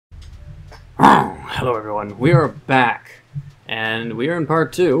Hello everyone, we are back, and we are in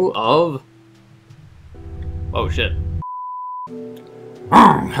part 2 of... Oh shit.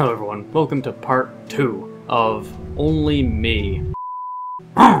 Hello everyone, welcome to part 2 of Only Me.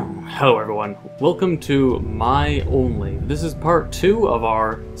 Hello everyone, welcome to My Only. This is part 2 of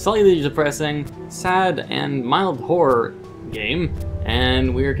our slightly depressing, sad, and mild horror game,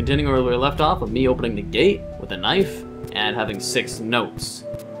 and we are continuing where we left off with me opening the gate with a knife and having 6 notes.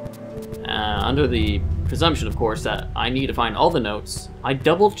 Under the presumption, of course, that I need to find all the notes, I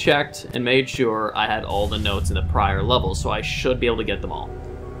double-checked and made sure I had all the notes in the prior levels, so I should be able to get them all.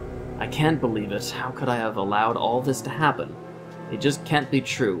 I can't believe it. How could I have allowed all this to happen? It just can't be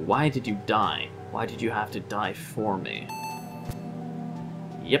true. Why did you die? Why did you have to die for me?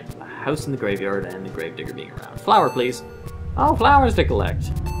 Yep, a house in the graveyard and the gravedigger being around. Flower, please. Oh, flowers to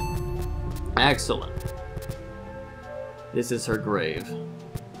collect. Excellent. This is her grave.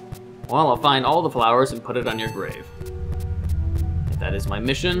 Well, I'll find all the flowers and put it on your grave. If that is my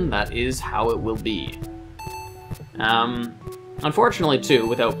mission, that is how it will be. Unfortunately, too,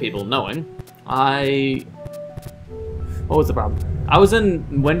 without people knowing, What was the problem? I was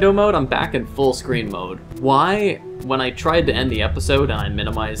in window mode, I'm back in full screen mode. Why, when I tried to end the episode and I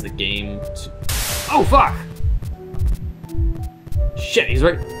minimized the game to... Oh, fuck! Shit, he's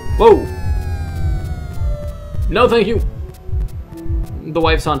right... Whoa! No, thank you! The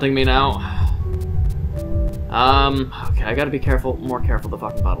wife's hunting me now. Okay, I gotta be careful, more careful of the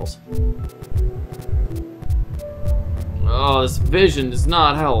fucking puddles. Oh, this vision does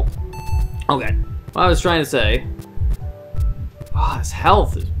not help. Okay, what I was trying to say... Oh, his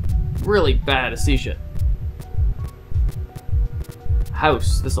health is really bad to see shit.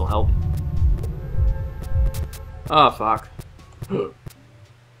 House, this'll help. Oh, fuck.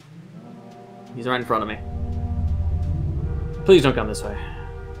 He's right in front of me. Please don't come this way.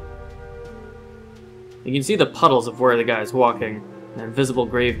 You can see the puddles of where the guy's walking. An invisible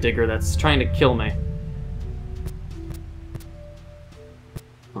grave digger that's trying to kill me.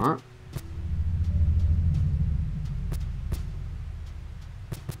 Huh?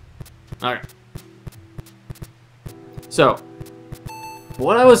 Alright. So,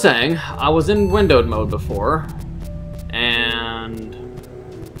 what I was saying, I was in windowed mode before, and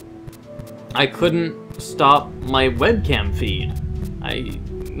I couldn't stop my webcam feed.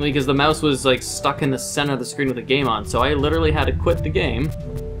 Because the mouse was like stuck in the center of the screen with the game on, so I literally had to quit the game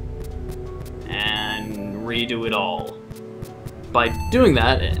and redo it all. By doing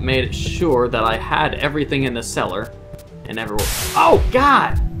that, it made it sure that I had everything in the cellar and everywhere. Oh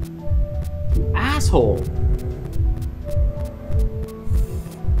god! You asshole!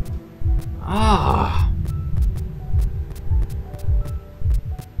 Ah.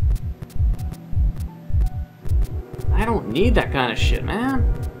 I don't need that kind of shit, man.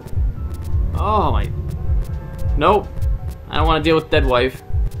 Oh my... Nope. I don't want to deal with dead wife.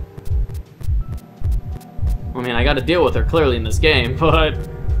 I mean, I gotta deal with her clearly in this game, but...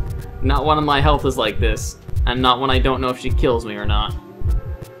 Not when my health is like this. And not when I don't know if she kills me or not.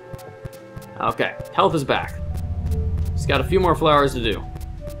 Okay, health is back. Just got a few more flowers to do.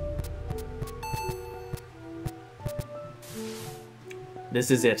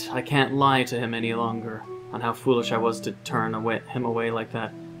 This is it. I can't lie to him any longer on how foolish I was to turn him away like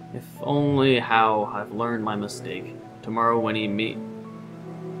that. If only how I've learned my mistake. Tomorrow when he meet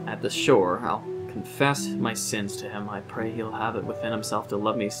at the shore, I'll confess my sins to him. I pray he'll have it within himself to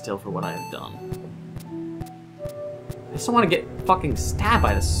love me still for what I have done. I just don't want to get fucking stabbed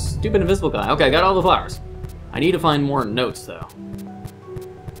by this stupid invisible guy. Okay, I got all the flowers. I need to find more notes, though.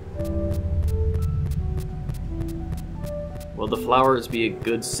 Will the flowers be a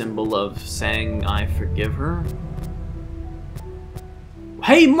good symbol of saying I forgive her?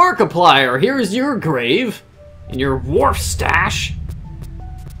 Hey, Markiplier! Here is your grave! In your wharf stash!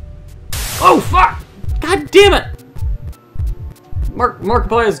 Oh, fuck! God damn it!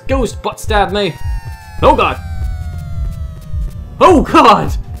 Markiplier's ghost butt stabbed me! Oh, God! Oh,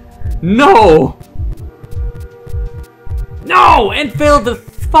 God! No! No! And failed the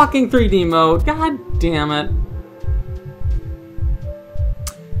fucking 3D mode! God damn it.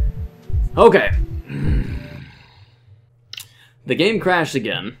 Okay. The game crashed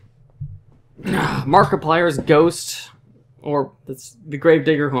again. Markiplier's ghost, or that's the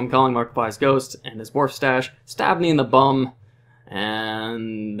gravedigger who I'm calling Markiplier's ghost, and his wharf stash stabbed me in the bum,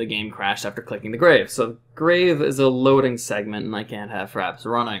 and the game crashed after clicking the grave. So grave is a loading segment, and I can't have fraps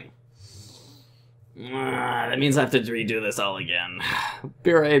running. That means I have to redo this all again.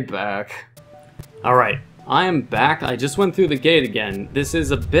 Be right back. Alright. I am back. I just went through the gate again. This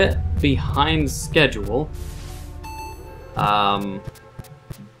is a bit behind schedule.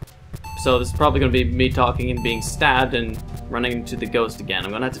 so this is probably going to be me talking and being stabbed and running into the ghost again. I'm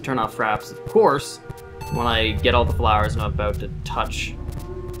going to have to turn off fraps, of course, when I get all the flowers and I'm about to touch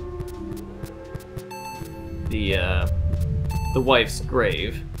the wife's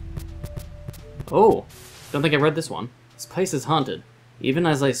grave. Oh, don't think I read this one. This place is haunted. Even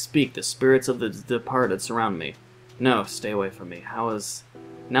as I speak, the spirits of the departed surround me. No, stay away from me.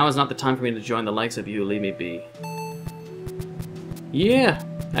 Now is not the time for me to join the likes of you. Leave me be. Yeah,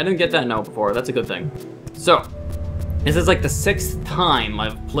 I didn't get that note before. That's a good thing. So, this is like the 6th time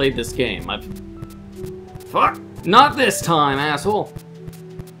I've played this game. Fuck! Not this time, asshole!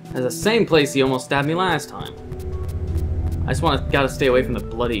 That's the same place he almost stabbed me last time. I just gotta stay away from the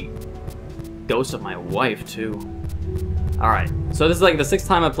bloody ghost of my wife, too. Alright, so this is like the 6th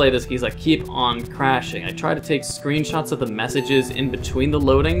time I play this. He's like, keep on crashing. I try to take screenshots of the messages in between the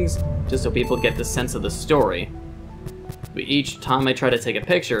loadings, just so people get the sense of the story. But each time I try to take a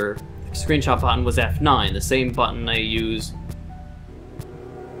picture, the screenshot button was F9, the same button I use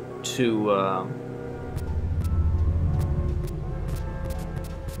to,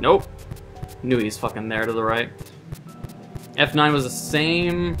 Nope. Knew he's fucking there to the right. F9 was the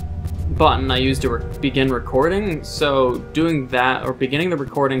same button I used to begin recording, so doing that, or beginning the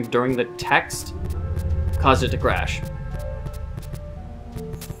recording during the text, caused it to crash.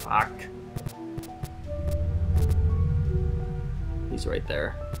 Fuck. He's right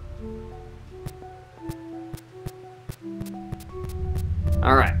there.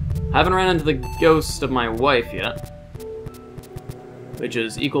 Alright. Haven't ran into the ghost of my wife yet, which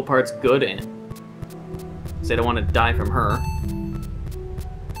is equal parts good and because I don't want to die from her.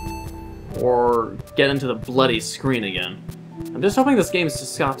 Or get into the bloody screen again. I'm just hoping this game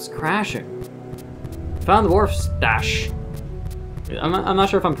stops crashing. Found the wharf stash. I'm not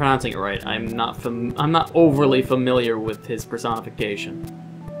sure if I'm pronouncing it right. I'm not overly familiar with his personification.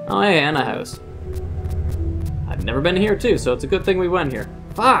 Oh hey, and a house. I've never been here too, so it's a good thing we went here.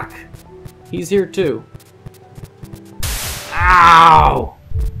 Fuck! He's here too. Ow!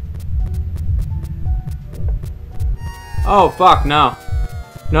 Oh fuck, no.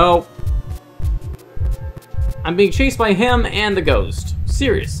 No. I'm being chased by him and the ghost.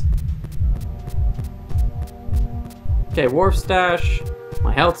 Serious. Okay, wharf stash.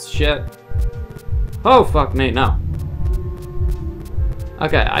 My health's shit. Oh, fuck me, no.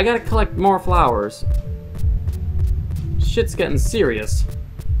 Okay, I gotta collect more flowers. Shit's getting serious.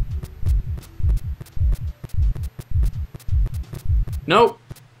 Nope.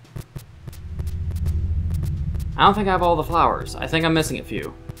 I don't think I have all the flowers. I think I'm missing a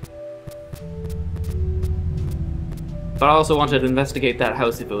few. But I also wanted to investigate that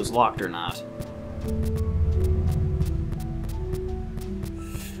house if it was locked or not.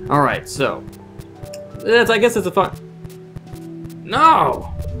 Alright, so. I guess it's a fun...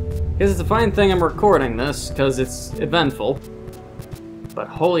 No! I guess it's a fine thing I'm recording this, because it's eventful. But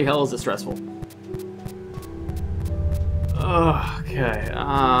holy hell is it stressful. Okay,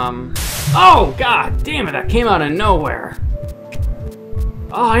 Oh, god damn it, that came out of nowhere!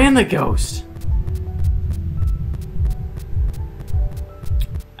 Oh, and the ghost!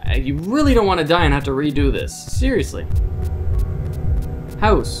 You really don't want to die and have to redo this. Seriously.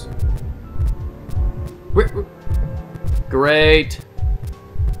 House. Great.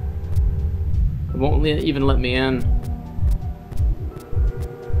 It won't even let me in.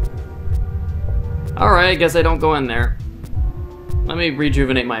 Alright, I guess I don't go in there. Let me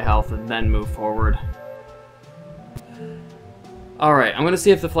rejuvenate my health and then move forward. Alright, I'm gonna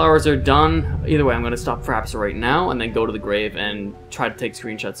see if the flowers are done. Either way, I'm gonna stop fraps right now and then go to the grave and try to take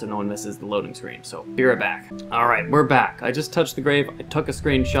screenshots so no one misses the loading screen. So, be right back. Alright, we're back. I just touched the grave, I took a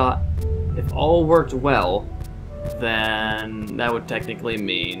screenshot. If all worked well, then that would technically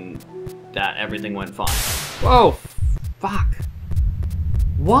mean that everything went fine. Whoa! Fuck!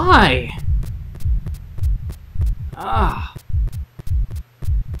 Why? Ah!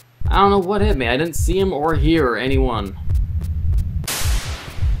 I don't know what hit me. I didn't see him or hear anyone.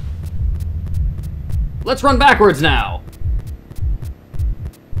 Let's run backwards now!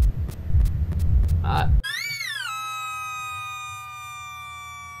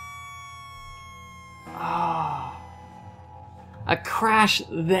 A crash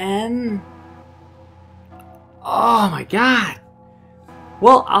then? Oh my god!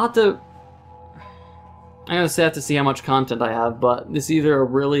 Well, I'll have to... I'm gonna have to see how much content I have, but this is either a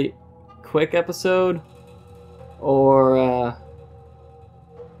really quick episode, or, I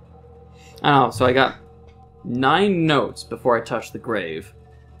don't know, so I got 9 notes before I touched the grave.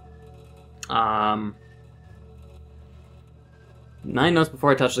 9 notes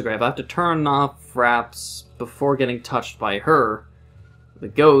before I touch the grave. I have to turn off fraps before getting touched by her, the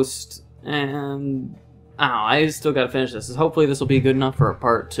ghost, And I don't know, I still gotta finish this. Hopefully this will be good enough for a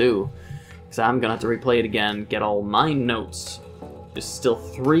part 2. Because I'm gonna have to replay it again, get all my notes. There's still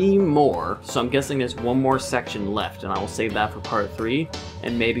 3 more, so I'm guessing there's 1 more section left, and I will save that for part 3,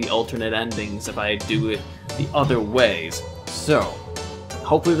 and maybe alternate endings if I do it the other ways. So,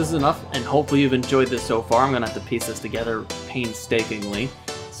 hopefully this is enough, and hopefully you've enjoyed this so far. I'm gonna have to piece this together painstakingly.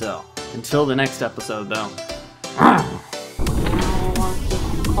 So, until the next episode, though.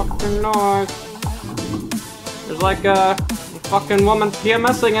 Fucking noise. There's like a fucking woman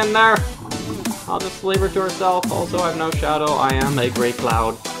PMSing in there. I'll just leave her to herself. Also, I have no shadow. I am a gray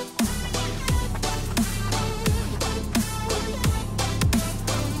cloud.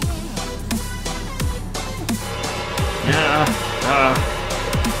 Yeah.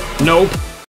 Nope.